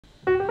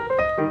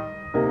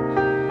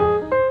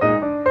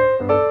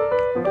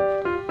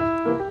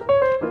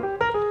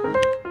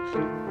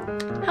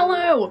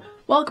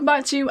Welcome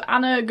back to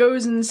Anna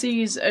Goes and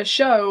Sees a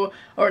Show,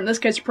 or in this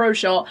case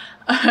Proshot,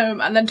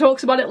 and then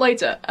talks about it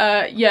later.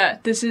 Yeah,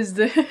 this is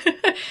the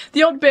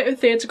the odd bit of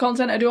theatre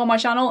content I do on my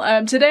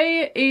channel.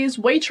 Today is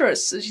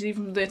Waitress, as you see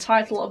from the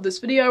title of this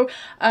video.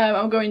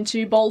 I'm going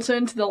to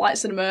Bolton to the Light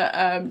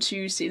Cinema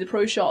to see the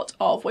Proshot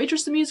of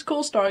Waitress the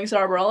musical, starring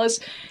Sarah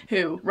Bareilles,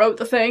 who wrote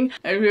the thing,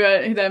 and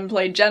who then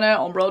played Jenna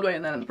on Broadway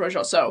and then in the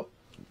Proshot. So,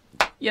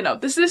 you know,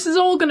 this is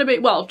all gonna be,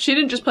 well, she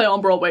didn't just play on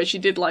Broadway, she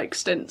did like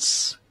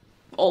stints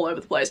all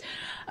over the place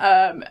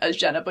as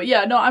Jenna. But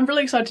yeah, no, I'm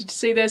really excited to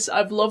see this.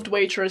 I've loved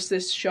Waitress.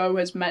 This show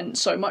has meant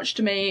so much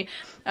to me,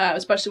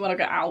 especially when I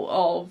got out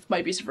of my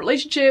abusive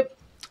relationship.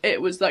 It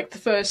was like the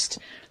first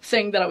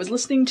thing that I was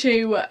listening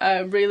to,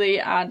 really,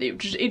 and it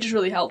just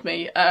really helped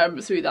me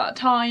through that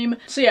time.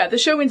 So yeah, the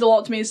show means a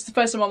lot to me. It's the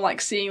first time I'm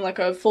like seeing like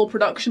a full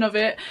production of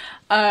it,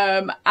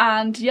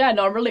 and yeah,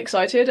 no, I'm really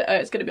excited.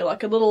 It's gonna be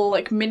like a little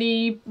like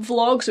mini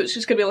vlog, so it's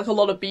just gonna be like a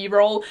lot of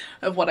b-roll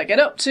of what I get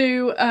up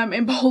to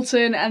in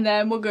Bolton, and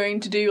then we're going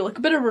to do like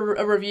a bit of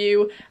a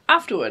review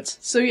afterwards.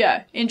 So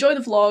yeah, enjoy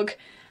the vlog,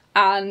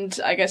 and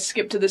I guess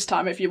skip to this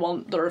time if you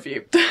want the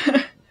review.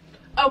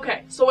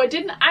 Okay, so I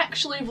didn't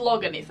actually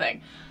vlog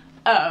anything.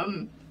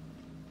 I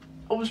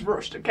was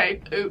rushed,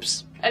 okay?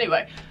 Oops.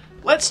 Anyway,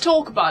 let's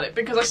talk about it,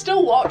 because I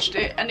still watched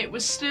it and it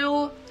was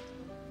still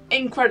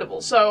incredible.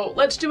 So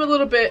let's do a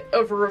little bit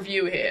of a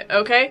review here,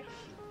 okay?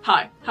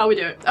 Hi, how we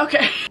doing?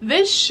 Okay.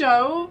 This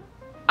show,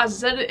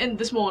 as I said in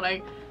this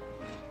morning,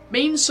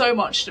 means so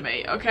much to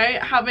me, okay?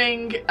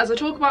 Having, as I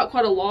talk about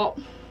quite a lot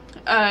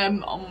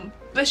on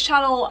this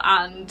channel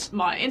and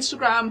my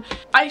Instagram,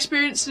 I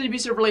experienced an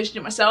abusive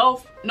relationship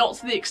myself, not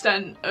to the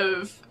extent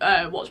of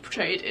what's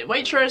portrayed in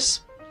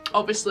Waitress.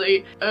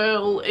 Obviously,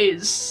 Earl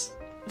is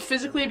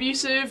physically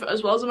abusive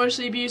as well as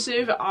emotionally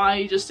abusive.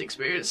 I just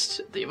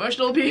experienced the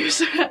emotional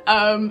abuse,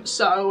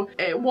 so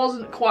it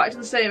wasn't quite to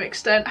the same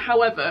extent.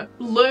 However,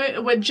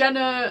 when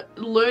Jenna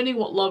learning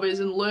what love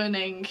is and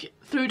learning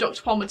through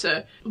Dr.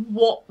 Palmer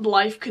what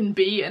life can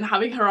be and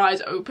having her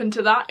eyes open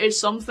to that is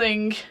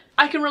something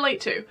I can relate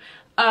to.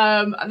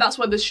 And that's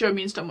why this show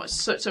means so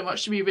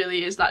much to me,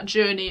 really, is that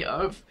journey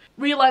of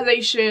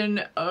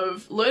realization,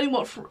 of learning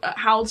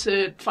how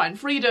to find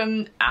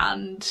freedom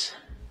and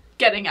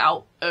getting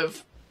out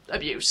of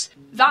abuse.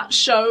 That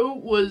show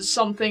was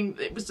something,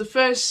 it was the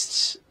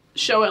first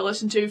show I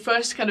listened to,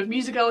 first kind of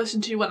music I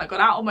listened to when I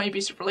got out of my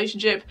abusive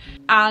relationship,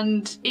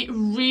 and it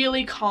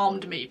really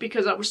calmed me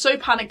because I was so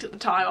panicked at the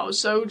time. I was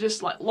so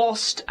just like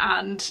lost,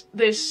 and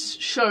this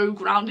show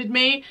grounded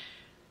me.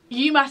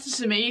 You Matter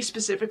to Me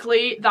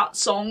specifically, that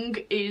song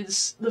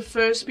is the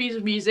first piece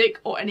of music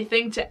or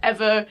anything to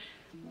ever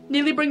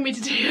nearly bring me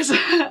to tears.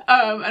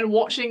 And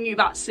watching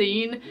that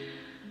scene,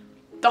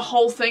 the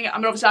whole thing, I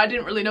mean obviously I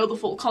didn't really know the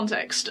full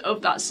context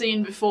of that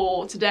scene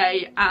before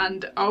today,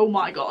 and oh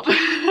my god.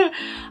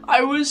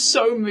 I was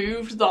so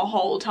moved the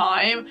whole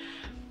time,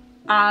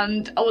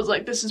 and I was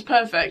like, this is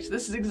perfect.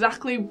 This is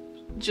exactly,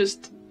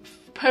 just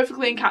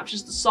perfectly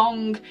encaptures the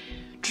song.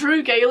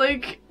 Drew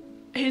Gaelic,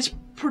 his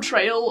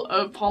portrayal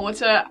of Palmer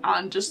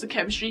and just the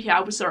chemistry he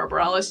had with Sarah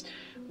Bareilles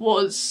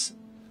was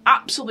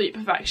absolute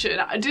perfection.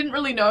 I didn't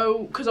really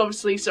know, because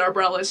obviously Sarah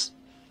Bareilles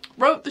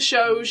wrote the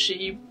show.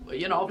 She,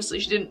 you know, obviously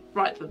she didn't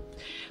write the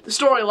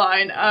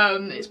storyline.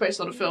 It's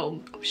based on a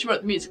film. She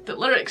wrote the music, the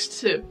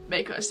lyrics to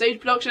make it a stage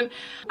production,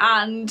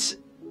 and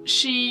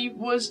she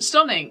was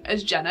stunning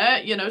as Jenna.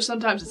 You know,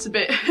 sometimes it's a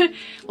bit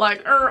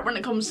like when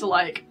it comes to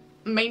like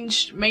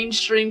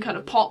mainstream kind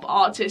of pop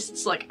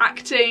artists like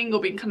acting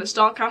or being kind of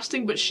star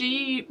casting, but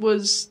she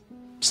was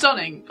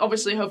stunning.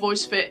 Obviously her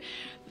voice fit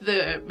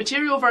the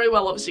material very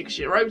well, obviously because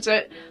she wrote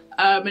it,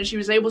 and she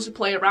was able to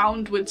play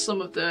around with some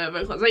of the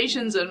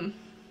vocalizations and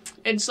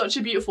in such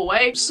a beautiful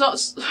way. So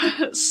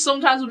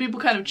sometimes when people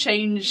kind of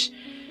change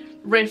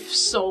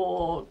riffs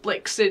or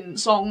licks in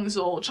songs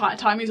or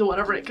timings or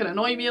whatever, it can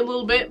annoy me a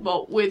little bit,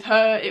 but with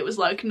her it was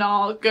like,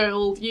 nah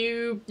girl,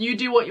 you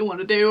do what you want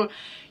to do,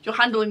 you're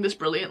handling this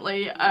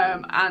brilliantly.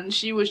 And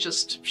she was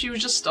just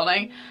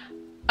stunning.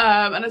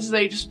 And as I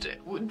say, just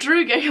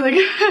Drew Gaelic,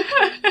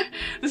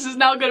 this is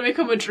now going to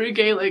become a Drew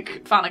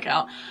Gaelic fan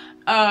account,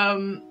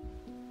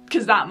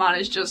 because that man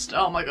is just,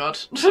 oh my god.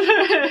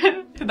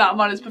 That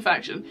man is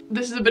perfection.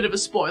 This is a bit of a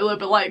spoiler,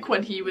 but like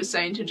when he was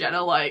saying to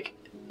Jenna like,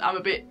 I'm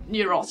a bit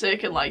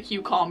neurotic and like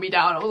you calm me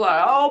down, I was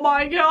like, oh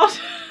my god.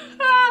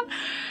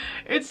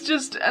 It's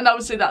just, and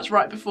obviously that's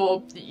right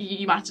before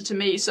You Matter to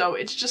Me, so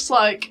it's just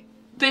like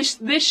this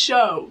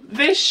show.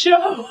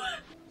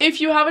 If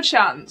you have a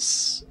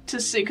chance to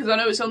see, because I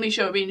know it's only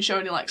being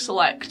shown in like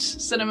select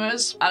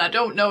cinemas, and I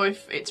don't know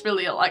if it's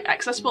really like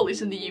accessible, at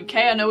least in the UK.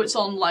 I know it's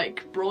on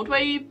like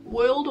Broadway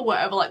World or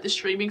whatever, like the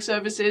streaming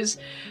services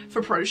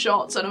for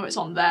Proshot. I know it's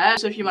on there,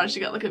 so if you manage to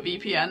get like a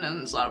VPN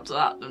and sign up to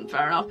that, then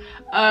fair enough.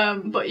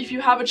 But if you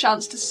have a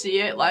chance to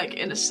see it like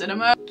in a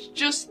cinema,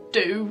 just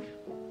do.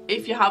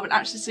 if you haven't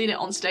actually seen it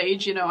on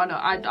stage. You know,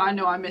 I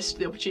know I missed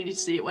the opportunity to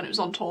see it when it was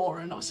on tour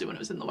and obviously when it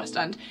was in the West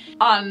End,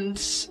 and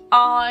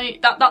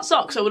that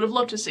sucks. I would have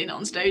loved to have seen it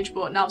on stage,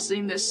 but now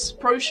seeing this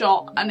pro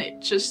shot, and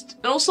it just,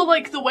 and also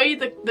like the way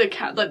like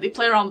they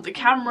play around with the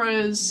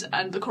cameras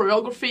and the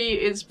choreography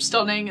is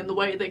stunning, and the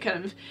way they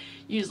kind of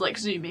use like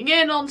zooming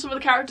in on some of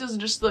the characters,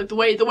 and just like the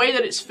way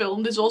that it's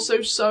filmed is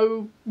also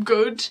so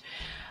good.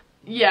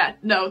 Yeah,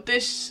 no,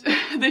 this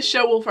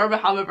show will forever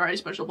have a very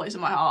special place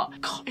in my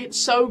heart. God, it's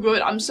so good.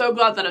 I'm so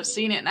glad that I've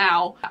seen it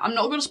now. I'm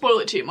not going to spoil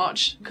it too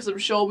much because I'm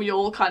sure we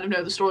all kind of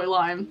know the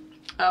storyline,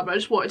 but I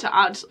just wanted to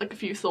add like a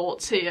few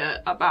thoughts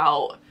here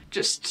about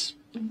just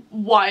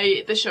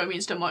why the show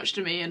means so much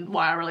to me and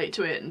why I relate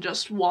to it, and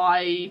just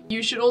why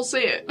you should all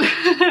see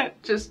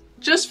it.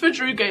 just for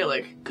Drew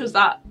Gaelic, because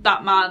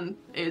that man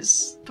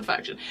is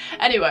perfection.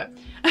 Anyway,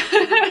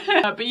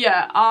 but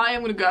yeah, I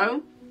am gonna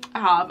go. I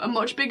have a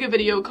much bigger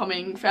video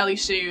coming fairly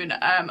soon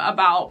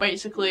about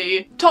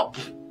basically top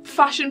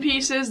fashion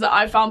pieces that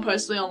I found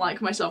personally on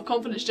like my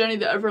self-confidence journey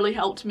that have really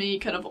helped me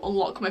kind of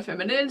unlock my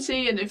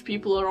femininity. And if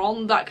people are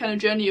on that kind of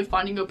journey of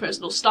finding your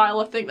personal style,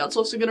 I think that's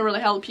also going to really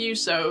help you,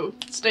 so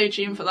stay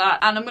tuned for that.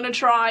 And I'm going to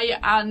try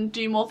and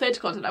do more theatre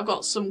content. I've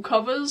got some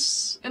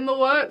covers in the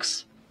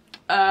works.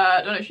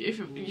 I don't know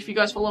if you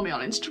guys follow me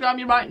on Instagram,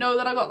 you might know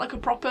that I got like a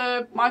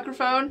proper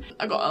microphone.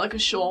 I got like a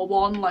Shure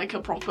one, like a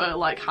proper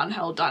like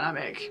handheld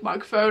dynamic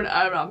microphone.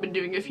 I've been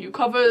doing a few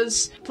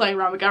covers, playing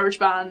around with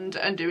GarageBand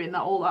and doing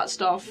all that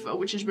stuff,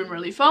 which has been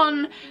really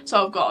fun.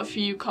 So I've got a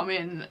few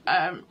coming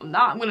on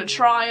that. I'm gonna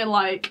try and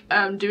like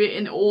do it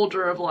in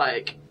order of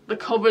like the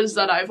covers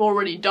that I've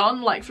already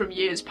done, like from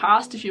years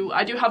past.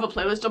 I do have a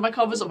playlist of my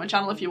covers on my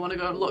channel if you want to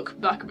go and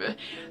look back at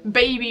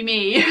baby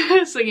me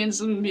singing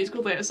some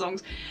musical theatre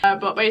songs.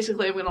 But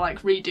basically I'm gonna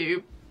like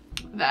redo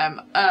them,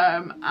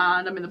 and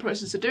I'm in the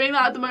process of doing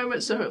that at the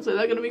moment, so hopefully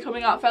they're going to be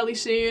coming out fairly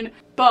soon.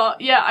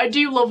 But yeah, I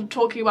do love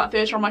talking about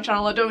theatre on my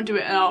channel. I don't do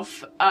it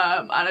enough,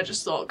 and I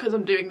just thought, because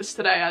I'm doing this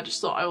today, I just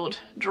thought I would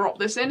drop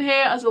this in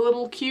here as a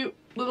little cute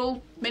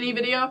little mini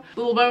video,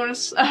 little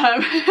bonus.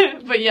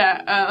 But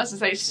yeah, as I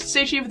say,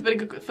 stay tuned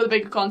for the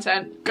bigger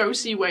content. Go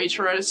see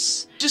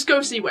Waitress. Just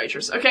go see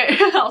Waitress, okay?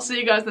 I'll see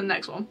you guys in the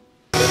next one.